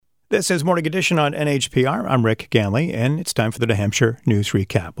This is Morning Edition on NHPR. I'm Rick Ganley, and it's time for the New Hampshire News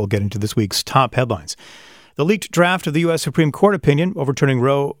Recap. We'll get into this week's top headlines. The leaked draft of the U.S. Supreme Court opinion overturning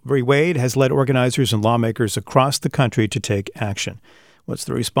Roe v. Wade has led organizers and lawmakers across the country to take action. What's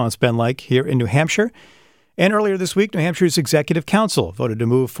the response been like here in New Hampshire? And earlier this week, New Hampshire's Executive Council voted to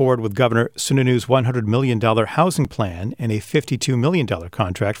move forward with Governor Sununu's $100 million housing plan and a $52 million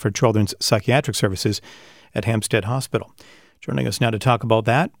contract for children's psychiatric services at Hampstead Hospital. Joining us now to talk about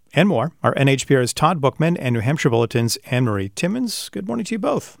that and more are NHPR's Todd Bookman and New Hampshire Bulletin's Anne-Marie Timmons. Good morning to you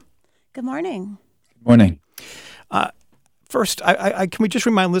both. Good morning. Good morning. First, can we just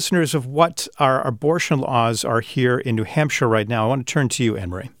remind listeners of what our abortion laws are here in New Hampshire right now? I want to turn to you,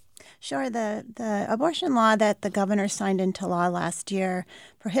 Anne-Marie. Sure. The abortion law that the governor signed into law last year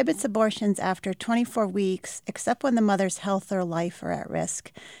prohibits abortions after 24 weeks, except when the mother's health or life are at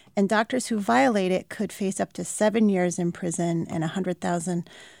risk. And doctors who violate it could face up to 7 years in prison and a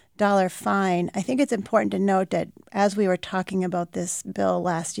 $100,000 fine. I think it's important to note that as we were talking about this bill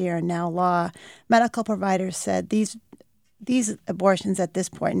last year and now law, medical providers said these abortions at this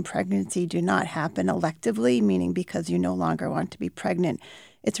point in pregnancy do not happen electively, meaning because you no longer want to be pregnant.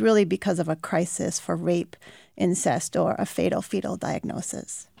 It's really because of a crisis for rape, incest, or a fatal fetal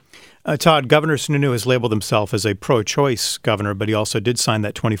diagnosis. Todd, Governor Sununu has labeled himself as a pro-choice governor, but he also did sign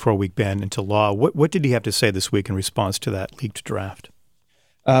that 24-week ban into law. What did he have to say this week in response to that leaked draft?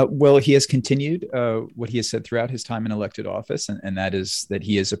 Well, he has continued what he has said throughout his time in elected office, and that is that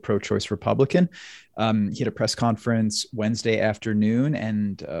he is a pro-choice Republican. He had a press conference Wednesday afternoon,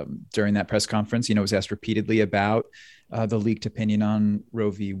 and during that press conference, was asked repeatedly about the leaked opinion on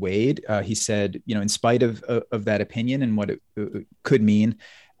Roe v. Wade. He said, in spite of that opinion and what it could mean,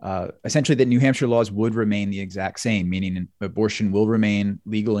 essentially that New Hampshire laws would remain the exact same, meaning abortion will remain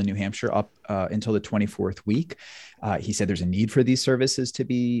legal in New Hampshire up until the 24th week. He said there's a need for these services to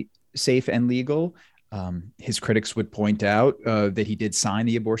be safe and legal. His critics would point out that he did sign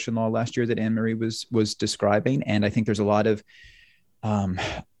the abortion law last year that Anne-Marie was describing. And I think there's a lot of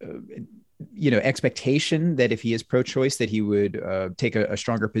expectation that if he is pro-choice, that he would take a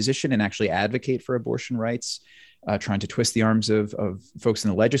stronger position and actually advocate for abortion rights, trying to twist the arms of folks in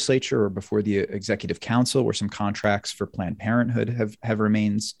the legislature or before the Executive Council, where some contracts for Planned Parenthood have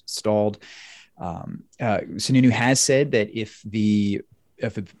remained stalled. Sununu has said that if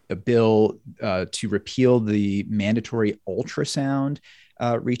a bill to repeal the mandatory ultrasound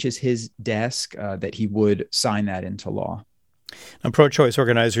reaches his desk, that he would sign that into law. Now, pro-choice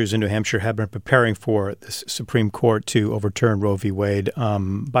organizers in New Hampshire have been preparing for this Supreme Court to overturn Roe v. Wade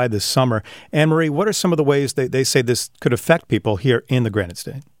by this summer. Anne-Marie, what are some of the ways they say this could affect people here in the Granite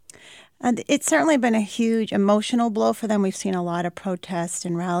State? It's certainly been a huge emotional blow for them. We've seen a lot of protests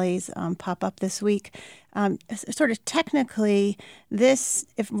and rallies pop up this week. Sort of technically,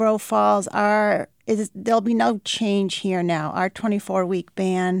 if Roe falls, there'll be no change here now. Our 24-week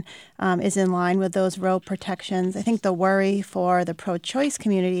ban is in line with those Roe protections. I think the worry for the pro-choice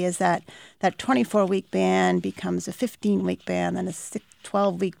community is that 24-week ban becomes a 15-week ban, then a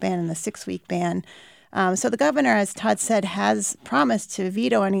 12-week ban, and a 6-week ban. So the governor, as Todd said, has promised to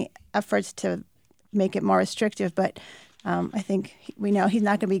veto any efforts to make it more restrictive, but I think we know he's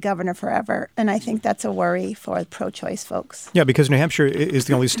not going to be governor forever, and I think that's a worry for pro-choice folks. Yeah, because New Hampshire is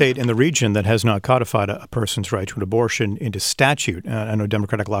the only state in the region that has not codified a person's right to an abortion into statute. I know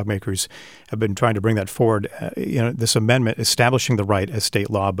Democratic lawmakers have been trying to bring that forward, this amendment establishing the right as state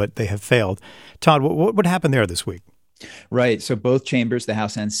law, but they have failed. Todd, what happened there this week? Right. So both chambers, the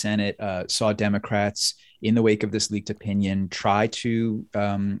House and Senate, saw Democrats in the wake of this leaked opinion try to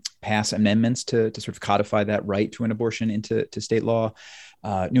pass amendments to sort of codify that right to an abortion into state law.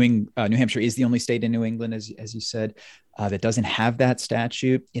 New Hampshire is the only state in New England, as you said, that doesn't have that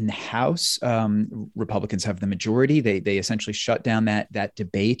statute. In the House, Republicans have the majority. They essentially shut down that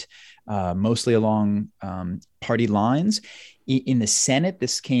debate, mostly along party lines. In the Senate,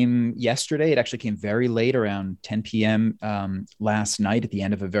 this came yesterday. It actually came very late, around 10 p.m. Last night, at the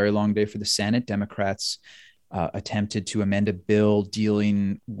end of a very long day for the Senate. Democrats attempted to amend a bill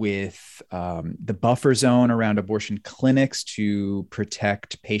dealing with the buffer zone around abortion clinics to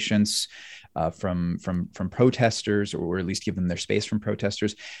protect patients from protesters, or at least give them their space from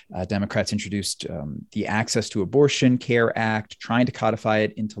protesters. Democrats introduced the Access to Abortion Care Act, trying to codify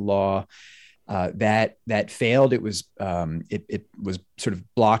it into law. That failed. It was sort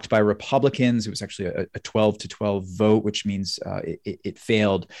of blocked by Republicans. It was actually a 12-12 vote, which means it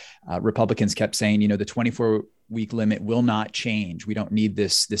failed. Republicans kept saying, the 24-week limit will not change. We don't need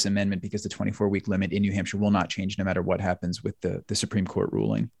this amendment because the 24-week limit in New Hampshire will not change no matter what happens with the Supreme Court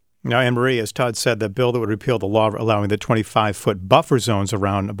ruling. Now, Anne Marie, as Todd said, the bill that would repeal the law allowing the 25-foot buffer zones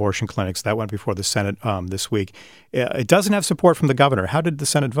around abortion clinics, that went before the Senate this week. It doesn't have support from the governor. How did the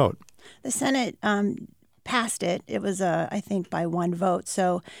Senate vote? The Senate passed it. It was, I think, by one vote.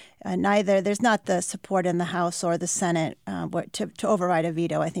 So there's not the support in the House or the Senate to override a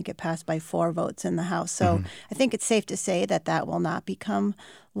veto. I think it passed by 4 votes in the House. So I think it's safe to say that will not become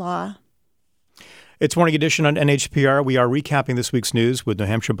law. It's Morning Edition on NHPR. We are recapping this week's news with New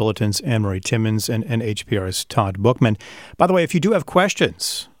Hampshire Bulletin's Anne Marie Timmons and NHPR's Todd Bookman. By the way, if you do have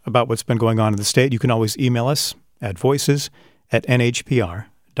questions about what's been going on in the state, you can always email us at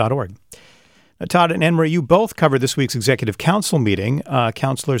voices@nhpr.org. Now, Todd and Anne Marie, you both covered this week's Executive Council meeting.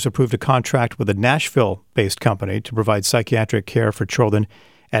 Counselors approved a contract with a Nashville-based company to provide psychiatric care for children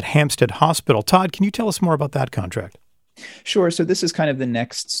at Hampstead Hospital. Todd, can you tell us more about that contract? Sure. So this is kind of the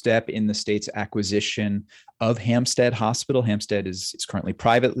next step in the state's acquisition of Hampstead Hospital. Hampstead is currently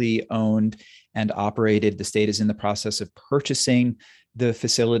privately owned and operated. The state is in the process of purchasing the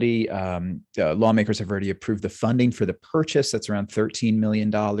facility. Lawmakers have already approved the funding for the purchase. That's around $13 million.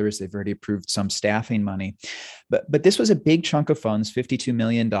 They've already approved some staffing money. But this was a big chunk of funds, $52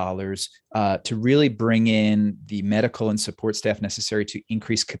 million, to really bring in the medical and support staff necessary to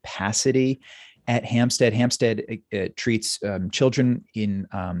increase capacity at Hampstead. Hampstead treats children in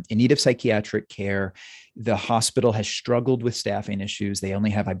need of psychiatric care. The hospital has struggled with staffing issues. They only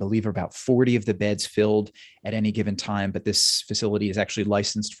have, I believe, about 40 of the beds filled at any given time, but this facility is actually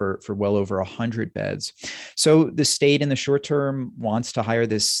licensed for well over 100 beds. So the state in the short term wants to hire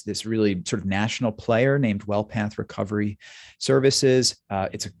this really sort of national player named WellPath Recovery Services.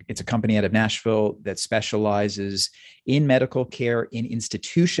 It's a company out of Nashville that specializes in medical care in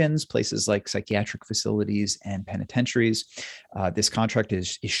institutions, places like psychiatric facilities and penitentiaries. This contract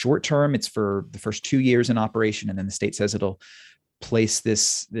is short term. It's for the first 2 years in operation, and then the state says it'll place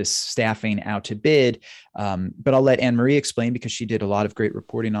this staffing out to bid. But I'll let Anne Marie explain, because she did a lot of great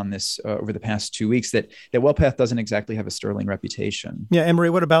reporting on this over the past 2 weeks, that WellPath doesn't exactly have a sterling reputation. Yeah, Anne Marie,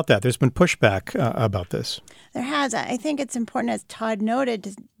 what about that? There's been pushback about this. There has. I think it's important, as Todd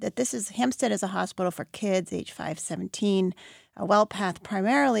noted, that Hampstead is a hospital for kids age 5-17. WellPath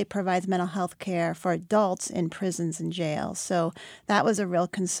primarily provides mental health care for adults in prisons and jails. So that was a real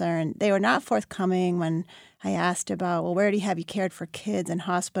concern. They were not forthcoming when I asked about, well, where do you have you cared for kids in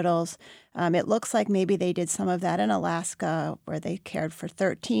hospitals? It looks like maybe they did some of that in Alaska, where they cared for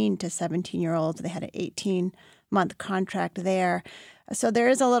 13 to 17-year-olds. They had an 18-month contract there. So there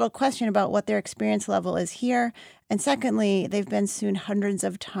is a little question about what their experience level is here. And secondly, they've been sued hundreds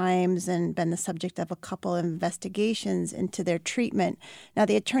of times and been the subject of a couple of investigations into their treatment. Now,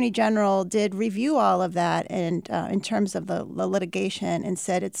 the Attorney General did review all of that and in terms of the litigation, and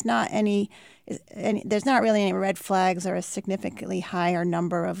said it's not there's not really any red flags or a significantly higher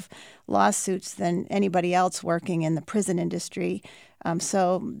number of lawsuits than anybody else working in the prison industry.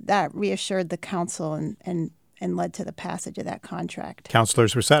 So that reassured the council and led to the passage of that contract.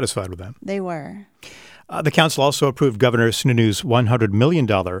 Counselors were satisfied with that. They were. The council also approved Governor Sununu's $100 million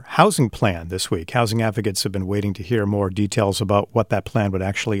housing plan this week. Housing advocates have been waiting to hear more details about what that plan would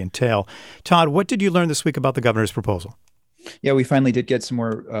actually entail. Todd, what did you learn this week about the governor's proposal? Yeah, we finally did get some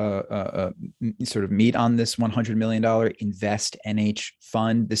more sort of meat on this $100 million Invest NH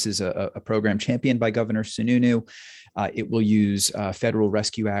fund. This is a program championed by Governor Sununu. It will use Federal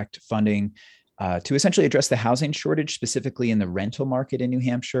Rescue Act funding to essentially address the housing shortage, specifically in the rental market in New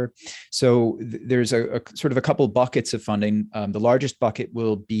Hampshire. So there's a sort of a couple buckets of funding. The largest bucket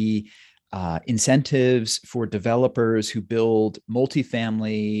will be incentives for developers who build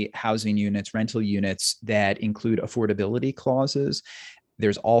multifamily housing units, rental units that include affordability clauses.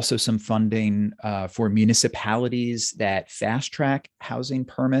 There's also some funding for municipalities that fast track housing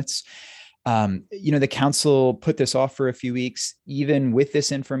permits. The council put this off for a few weeks. Even with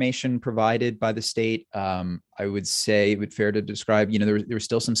this information provided by the state, I would say it would be fair to describe, there was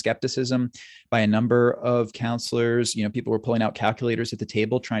still some skepticism by a number of counselors. People were pulling out calculators at the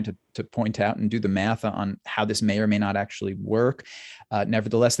table, trying to point out and do the math on how this may or may not actually work.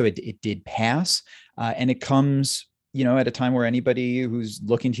 Nevertheless, though, it did pass, and it comes at a time where anybody who's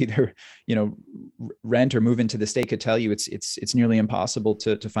looking to either, rent or move into the state could tell you it's nearly impossible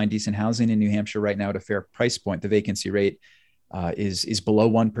to find decent housing in New Hampshire right now at a fair price point. The vacancy rate is below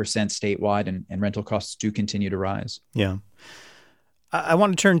 1% statewide, and rental costs do continue to rise. Yeah. I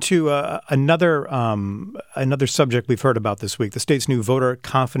want to turn to another subject we've heard about this week, the state's new Voter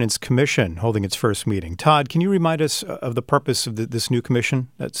Confidence Commission holding its first meeting. Todd, can you remind us of the purpose of this new commission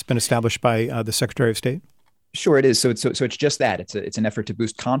that's been established by the Secretary of State? Sure, it is. So it's just that. It's an effort to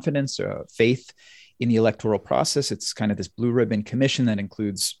boost confidence, faith in the electoral process. It's kind of this blue ribbon commission that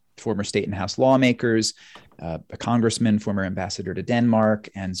includes former state and House lawmakers, a congressman, former ambassador to Denmark,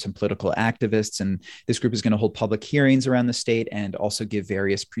 and some political activists. And this group is going to hold public hearings around the state and also give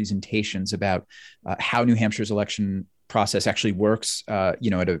various presentations about how New Hampshire's election process actually works, at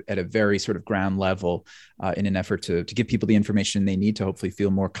a very sort of ground level, in an effort to give people the information they need to hopefully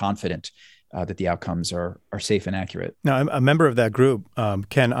feel more confident that the outcomes are safe and accurate. Now, a member of that group,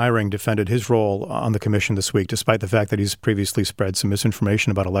 Ken Eyring, defended his role on the commission this week, despite the fact that he's previously spread some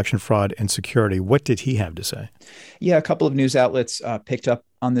misinformation about election fraud and security. What did he have to say? Yeah, a couple of news outlets picked up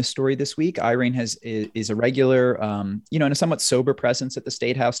on this story this week. Eyring is a regular, in a somewhat sober presence at the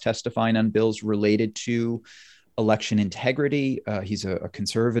State House, testifying on bills related to election integrity. He's a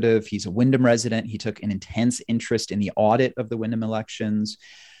conservative. He's a Windham resident. He took an intense interest in the audit of the Windham elections.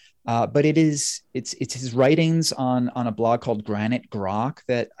 But it's his writings on a blog called Granite Grok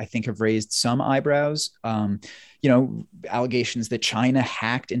that I think have raised some eyebrows. Allegations that China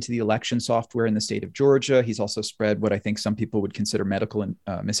hacked into the election software in the state of Georgia. He's also spread what I think some people would consider medical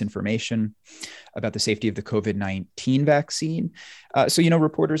misinformation about the safety of the COVID-19 vaccine. So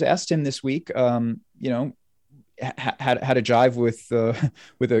reporters asked him this week, how to jive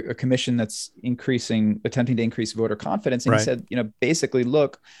with a commission that's attempting to increase voter confidence. And He said, basically,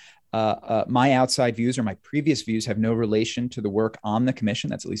 look, my outside views or my previous views have no relation to the work on the commission.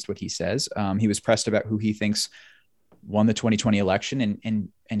 That's at least what he says. He was pressed about who he thinks won the 2020 election,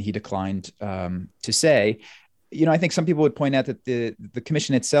 and he declined to say. I think some people would point out that the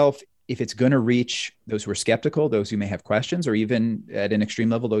commission itself, if it's going to reach those who are skeptical, those who may have questions, or even at an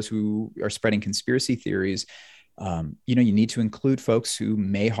extreme level, those who are spreading conspiracy theories, you need to include folks who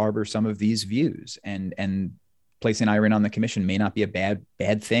may harbor some of these views, and placing Eyring on the commission may not be a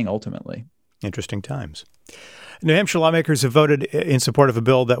bad thing ultimately. Interesting times. New Hampshire lawmakers have voted in support of a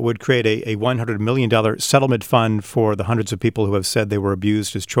bill that would create a $100 million settlement fund for the hundreds of people who have said they were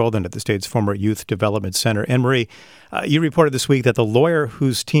abused as children at the state's former Youth Development Center. Anne Marie, you reported this week that the lawyer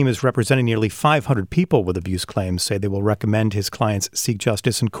whose team is representing nearly 500 people with abuse claims say they will recommend his clients seek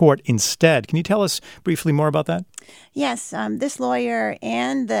justice in court instead. Can you tell us briefly more about that? Yes. This lawyer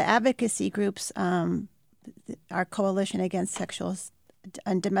and the advocacy groups, our Coalition Against Sexual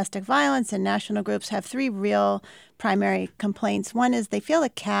and Domestic Violence and national groups, have three real primary complaints. One is they feel the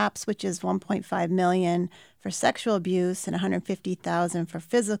caps, which is $1.5 million for sexual abuse and $150,000 for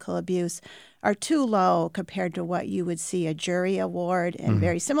physical abuse, are too low compared to what you would see a jury award in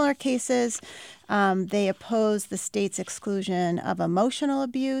very similar cases. They oppose the state's exclusion of emotional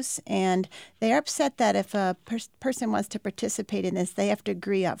abuse, and they're upset that if a person wants to participate in this, they have to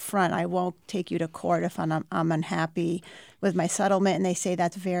agree up front, I won't take you to court if I'm unhappy with my settlement, and they say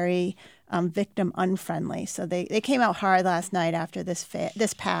that's very victim unfriendly. So they came out hard last night after this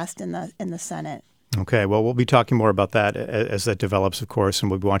passed in the Senate. Okay, well, we'll be talking more about that as that develops, of course,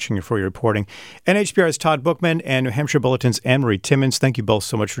 and we'll be watching you for your reporting. NHPR's Todd Bookman and New Hampshire Bulletin's Anne Marie Timmons, thank you both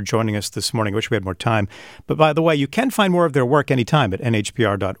so much for joining us this morning. I wish we had more time. But by the way, you can find more of their work anytime at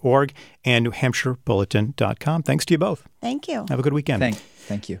nhpr.org and newhampshirebulletin.com. Thanks to you both. Thank you. Have a good weekend.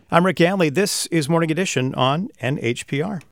 Thank you. I'm Rick Ganley. This is Morning Edition on NHPR.